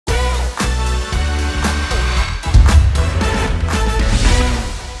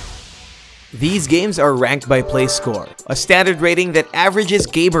These games are ranked by PlayScore, a standard rating that averages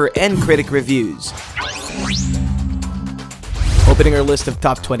gamer and critic reviews. Opening our list of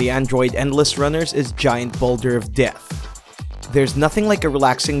top 20 Android endless runners is Giant Boulder of Death. There's nothing like a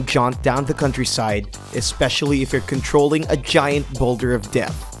relaxing jaunt down the countryside, especially if you're controlling a giant boulder of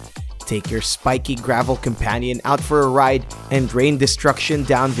death. Take your spiky gravel companion out for a ride and rain destruction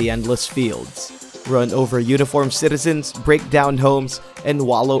down the endless fields. Run over uniformed citizens, break down homes, and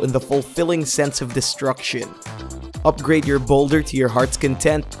wallow in the fulfilling sense of destruction. Upgrade your boulder to your heart's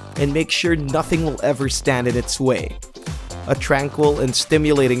content and make sure nothing will ever stand in its way. A tranquil and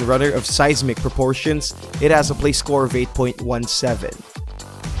stimulating runner of seismic proportions, it has a play score of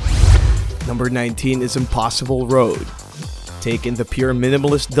 8.17. Number 19 is Impossible Road. Take in the pure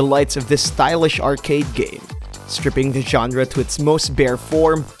minimalist delights of this stylish arcade game, stripping the genre to its most bare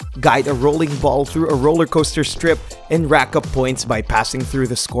form, guide a rolling ball through a roller coaster strip, and rack up points by passing through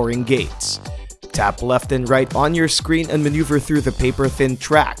the scoring gates. Tap left and right on your screen and maneuver through the paper-thin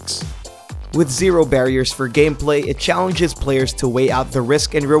tracks. With zero barriers for gameplay, it challenges players to weigh out the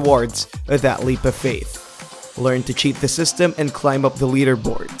risk and rewards of that leap of faith. Learn to cheat the system and climb up the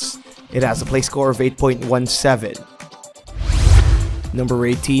leaderboards. It has a play score of 8.17. Number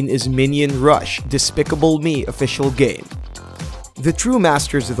 18 is Minion Rush Despicable Me official game. The true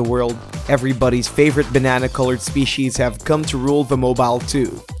masters of the world, everybody's favorite banana-colored species, have come to rule the mobile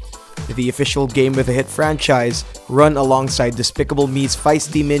too. The official game of the hit franchise, run alongside Despicable Me's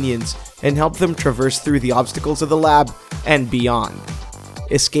feisty minions and help them traverse through the obstacles of the lab and beyond.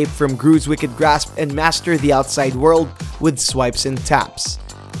 Escape from Gru's wicked grasp and master the outside world with swipes and taps.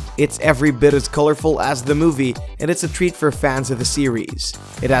 It's every bit as colorful as the movie, and it's a treat for fans of the series.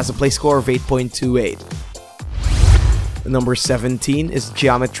 It has a play score of 8.28. Number 17 is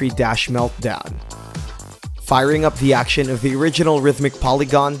Geometry Dash Meltdown. Firing up the action of the original rhythmic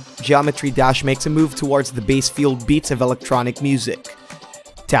polygon, Geometry Dash makes a move towards the bass-fueled beats of electronic music.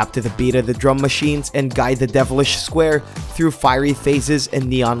 Tap to the beat of the drum machines and guide the devilish square through fiery phases and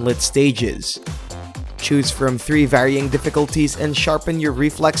neon-lit stages. Choose from 3 varying difficulties and sharpen your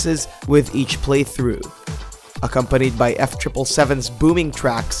reflexes with each playthrough. Accompanied by F777's booming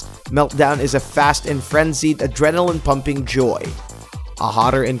tracks, Meltdown is a fast and frenzied adrenaline-pumping joy. A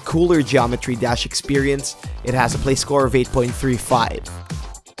hotter and cooler Geometry Dash experience, it has a play score of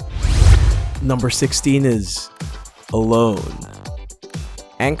 8.35. Number 16 is Alone.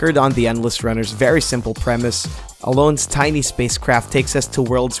 Anchored on the Endless Runner's very simple premise, Alone's tiny spacecraft takes us to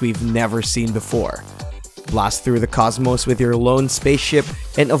worlds we've never seen before. Blast through the cosmos with your lone spaceship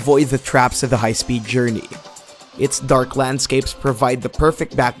and avoid the traps of the high-speed journey. Its dark landscapes provide the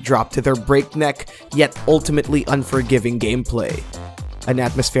perfect backdrop to their breakneck, yet ultimately unforgiving gameplay. An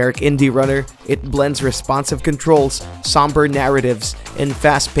atmospheric indie runner, it blends responsive controls, somber narratives, and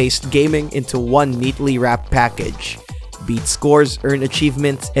fast-paced gaming into one neatly wrapped package. Beat scores, earn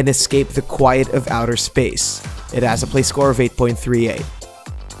achievements, and escape the quiet of outer space. It has a play score of 8.38.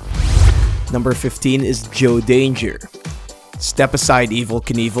 Number 15 is Joe Danger. Step aside Evel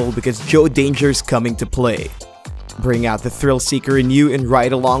Knievel because Joe Danger's coming to play. Bring out the thrill seeker in you and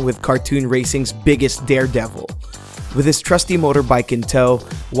ride along with cartoon racing's biggest daredevil. With his trusty motorbike in tow,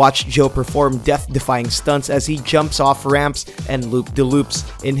 watch Joe perform death-defying stunts as he jumps off ramps and loop-de-loops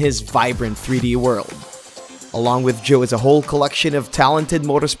in his vibrant 3D world. Along with Joe is a whole collection of talented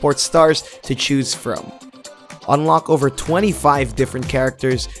motorsport stars to choose from. Unlock over 25 different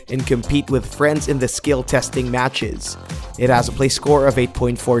characters and compete with friends in the skill testing matches. It has a play score of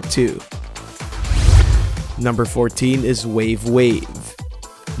 8.42. Number 14 is Wave Wave.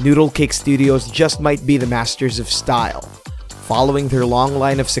 Noodle Cake Studios just might be the masters of style. Following their long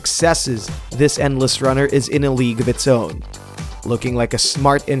line of successes, this endless runner is in a league of its own. Looking like a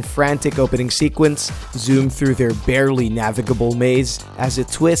smart and frantic opening sequence, zoom through their barely navigable maze as it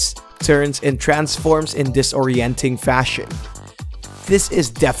twists, turns, and transforms in disorienting fashion. This is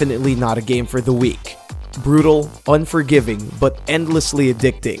definitely not a game for the weak. Brutal, unforgiving, but endlessly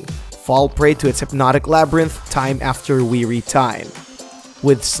addicting. Fall prey to its hypnotic labyrinth time after weary time.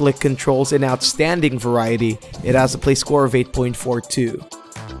 With slick controls and outstanding variety, it has a play score of 8.42.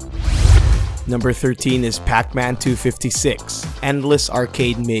 Number 13 is Pac-Man 256, Endless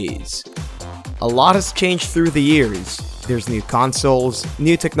Arcade Maze. A lot has changed through the years. There's new consoles,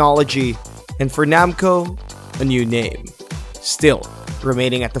 new technology, and for Namco, a new name. Still,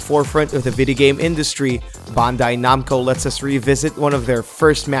 remaining at the forefront of the video game industry, Bandai Namco lets us revisit one of their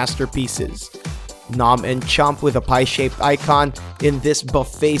first masterpieces. Nom and chomp with a pie-shaped icon in this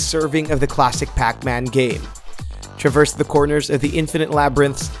buffet serving of the classic Pac-Man game. Traverse the corners of the infinite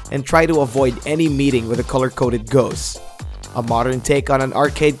labyrinths and try to avoid any meeting with a color-coded ghost. A modern take on an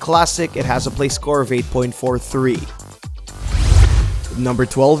arcade classic, it has a play score of 8.43. Number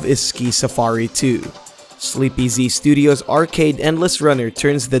 12 is Ski Safari 2. Sleepy Z Studios' arcade Endless Runner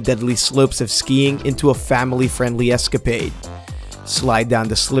turns the deadly slopes of skiing into a family-friendly escapade. Slide down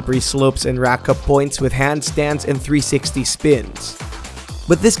the slippery slopes and rack up points with handstands and 360 spins.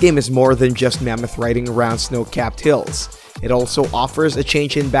 But this game is more than just mammoth riding around snow-capped hills. It also offers a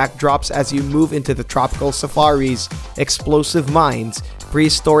change in backdrops as you move into the tropical safaris, explosive mines,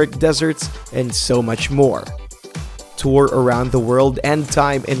 prehistoric deserts, and so much more. Tour around the world and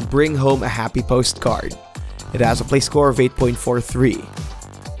time and bring home a happy postcard. It has a play score of 8.43.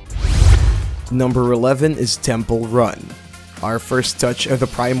 Number 11 is Temple Run. Our first touch of the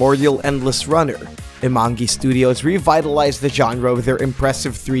primordial Endless Runner. Imangi Studios revitalized the genre with their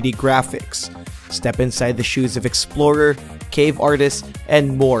impressive 3D graphics. Step inside the shoes of explorer, cave artists,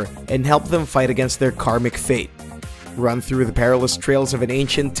 and more, and help them fight against their karmic fate. Run through the perilous trails of an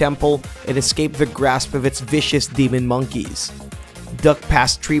ancient temple and escape the grasp of its vicious demon monkeys. Duck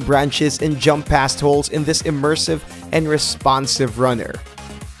past tree branches and jump past holes in this immersive and responsive runner.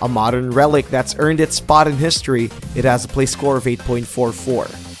 A modern relic that's earned its spot in history, it has a play score of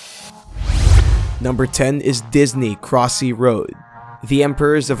 8.44. Number 10 is Disney Crossy Road. The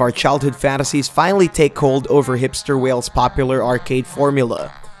emperors of our childhood fantasies finally take hold over Hipster Whale's popular arcade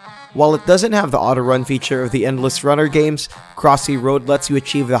formula. While it doesn't have the auto-run feature of the Endless Runner games, Crossy Road lets you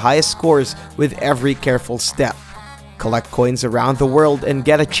achieve the highest scores with every careful step. Collect coins around the world and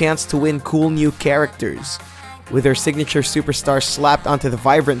get a chance to win cool new characters. With their signature superstars slapped onto the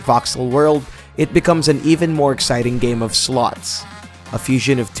vibrant voxel world, it becomes an even more exciting game of slots. A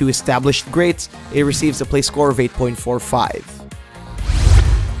fusion of two established greats, it receives a play score of 8.45.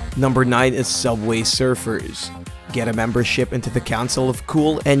 Number 9 is Subway Surfers. Get a membership into the Council of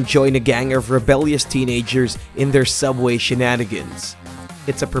Cool and join a gang of rebellious teenagers in their subway shenanigans.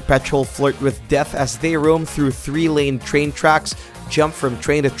 It's a perpetual flirt with death as they roam through 3-lane train tracks, jump from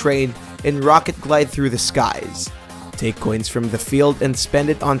train to train, and rocket glide through the skies. Take coins from the field and spend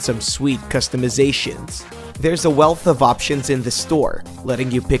it on some sweet customizations. There's a wealth of options in the store,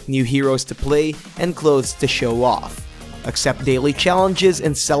 letting you pick new heroes to play and clothes to show off. Accept daily challenges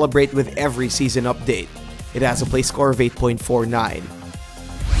and celebrate with every season update. It has a play score of 8.49.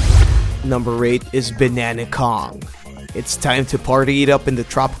 Number 8 is Banana Kong. It's time to party it up in the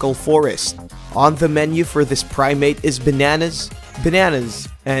tropical forest. On the menu for this primate is bananas,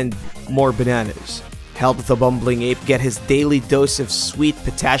 and more bananas. Help the bumbling ape get his daily dose of sweet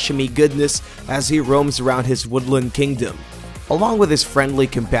potassiumy goodness as he roams around his woodland kingdom. Along with his friendly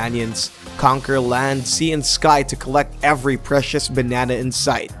companions, conquer land, sea, and sky to collect every precious banana in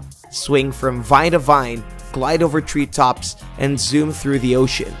sight. Swing from vine to vine, glide over treetops, and zoom through the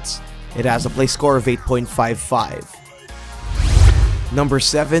oceans. It has a play score of 8.55. Number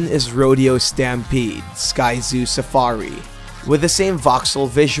 7 is Rodeo Stampede Sky Zoo Safari. With the same voxel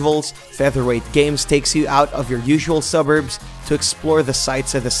visuals, Featherweight Games takes you out of your usual suburbs to explore the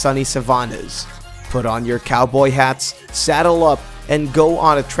sights of the sunny savannas. Put on your cowboy hats, saddle up, and go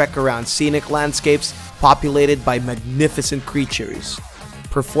on a trek around scenic landscapes populated by magnificent creatures.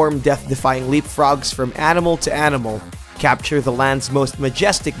 Perform death-defying leapfrogs from animal to animal, capture the land's most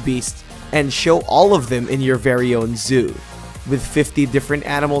majestic beasts, and show all of them in your very own zoo. With 50 different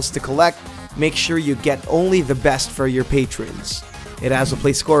animals to collect, make sure you get only the best for your patrons. It has a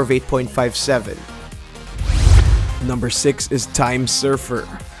play score of 8.57. Number 6 is Time Surfer.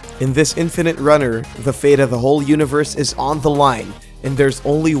 In this infinite runner, the fate of the whole universe is on the line, and there's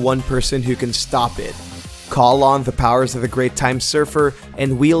only one person who can stop it. Call on the powers of the great Time Surfer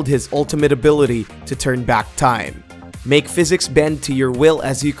and wield his ultimate ability to turn back time. Make physics bend to your will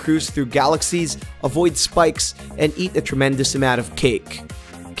as you cruise through galaxies, avoid spikes, and eat a tremendous amount of cake.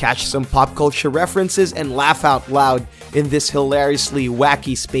 Catch some pop culture references and laugh out loud in this hilariously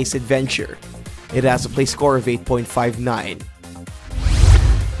wacky space adventure. It has a play score of 8.59.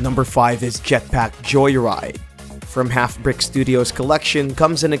 Number 5 is Jetpack Joyride. From Half Brick Studios' collection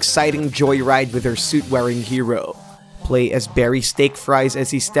comes an exciting joyride with her suit-wearing hero. Play as Barry Steak Fries as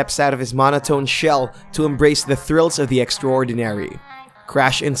he steps out of his monotone shell to embrace the thrills of the extraordinary.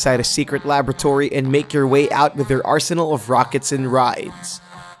 Crash inside a secret laboratory and make your way out with their arsenal of rockets and rides.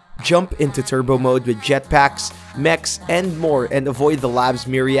 Jump into turbo mode with jetpacks, mechs, and more and avoid the lab's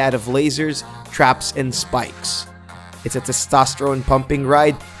myriad of lasers, traps, and spikes. It's a testosterone-pumping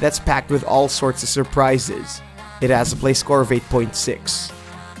ride that's packed with all sorts of surprises. It has a play score of 8.6.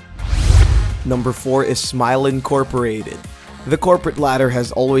 Number 4 is Smile Incorporated. The corporate ladder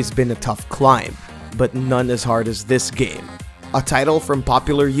has always been a tough climb, but none as hard as this game. A title from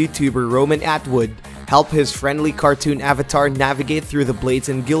popular YouTuber Roman Atwood help his friendly cartoon avatar navigate through the blades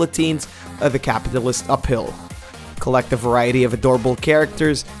and guillotines of the capitalist uphill. Collect a variety of adorable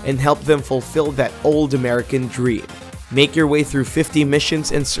characters and help them fulfill that old American dream. Make your way through 50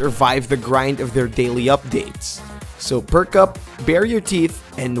 missions and survive the grind of their daily updates. So perk up, bare your teeth,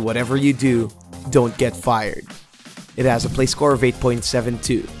 and whatever you do, don't get fired. It has a play score of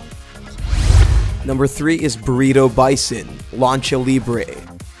 8.72. Number 3 is Burrito Bison, Lancha Libre.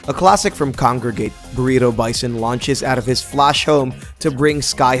 A classic from Kongregate, Burrito Bison launches out of his flash home to bring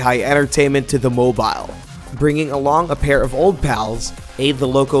sky-high entertainment to the mobile. Bringing along a pair of old pals, aid the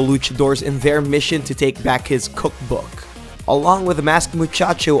local luchadors in their mission to take back his cookbook. Along with the masked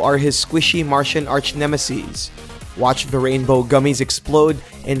muchacho are his squishy Martian arch-nemesis. Watch the rainbow gummies explode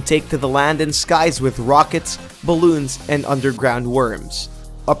and take to the land and skies with rockets, balloons, and underground worms.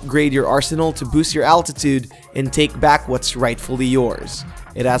 Upgrade your arsenal to boost your altitude and take back what's rightfully yours.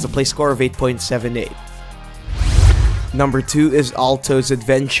 It has a play score of 8.78. Number 2 is Alto's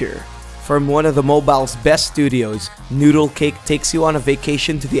Adventure. From one of the mobile's best studios, Noodle Cake takes you on a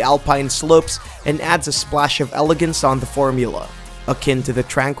vacation to the Alpine slopes and adds a splash of elegance on the formula. Akin to the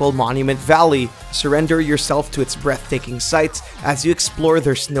tranquil Monument Valley, surrender yourself to its breathtaking sights as you explore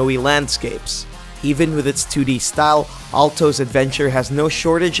their snowy landscapes. Even with its 2D style, Alto's Adventure has no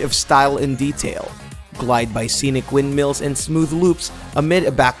shortage of style and detail. Glide by scenic windmills and smooth loops amid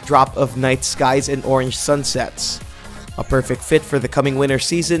a backdrop of night skies and orange sunsets. A perfect fit for the coming winter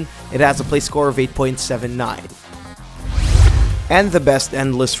season, it has a play score of 8.79. And the best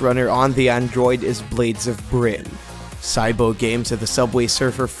endless runner on the Android is Blades of Brim. Cybo Games of the Subway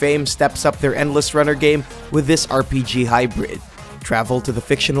Surfer fame steps up their endless runner game with this RPG hybrid. Travel to the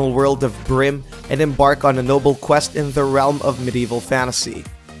fictional world of Brim and embark on a noble quest in the realm of medieval fantasy.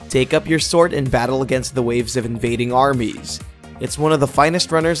 Take up your sword and battle against the waves of invading armies. It's one of the finest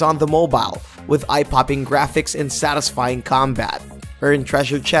runners on the mobile, with eye-popping graphics and satisfying combat. Earn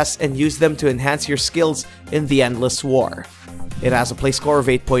treasure chests and use them to enhance your skills in the endless war. It has a play score of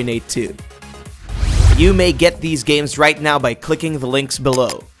 8.82. You may get these games right now by clicking the links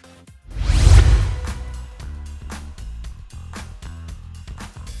below.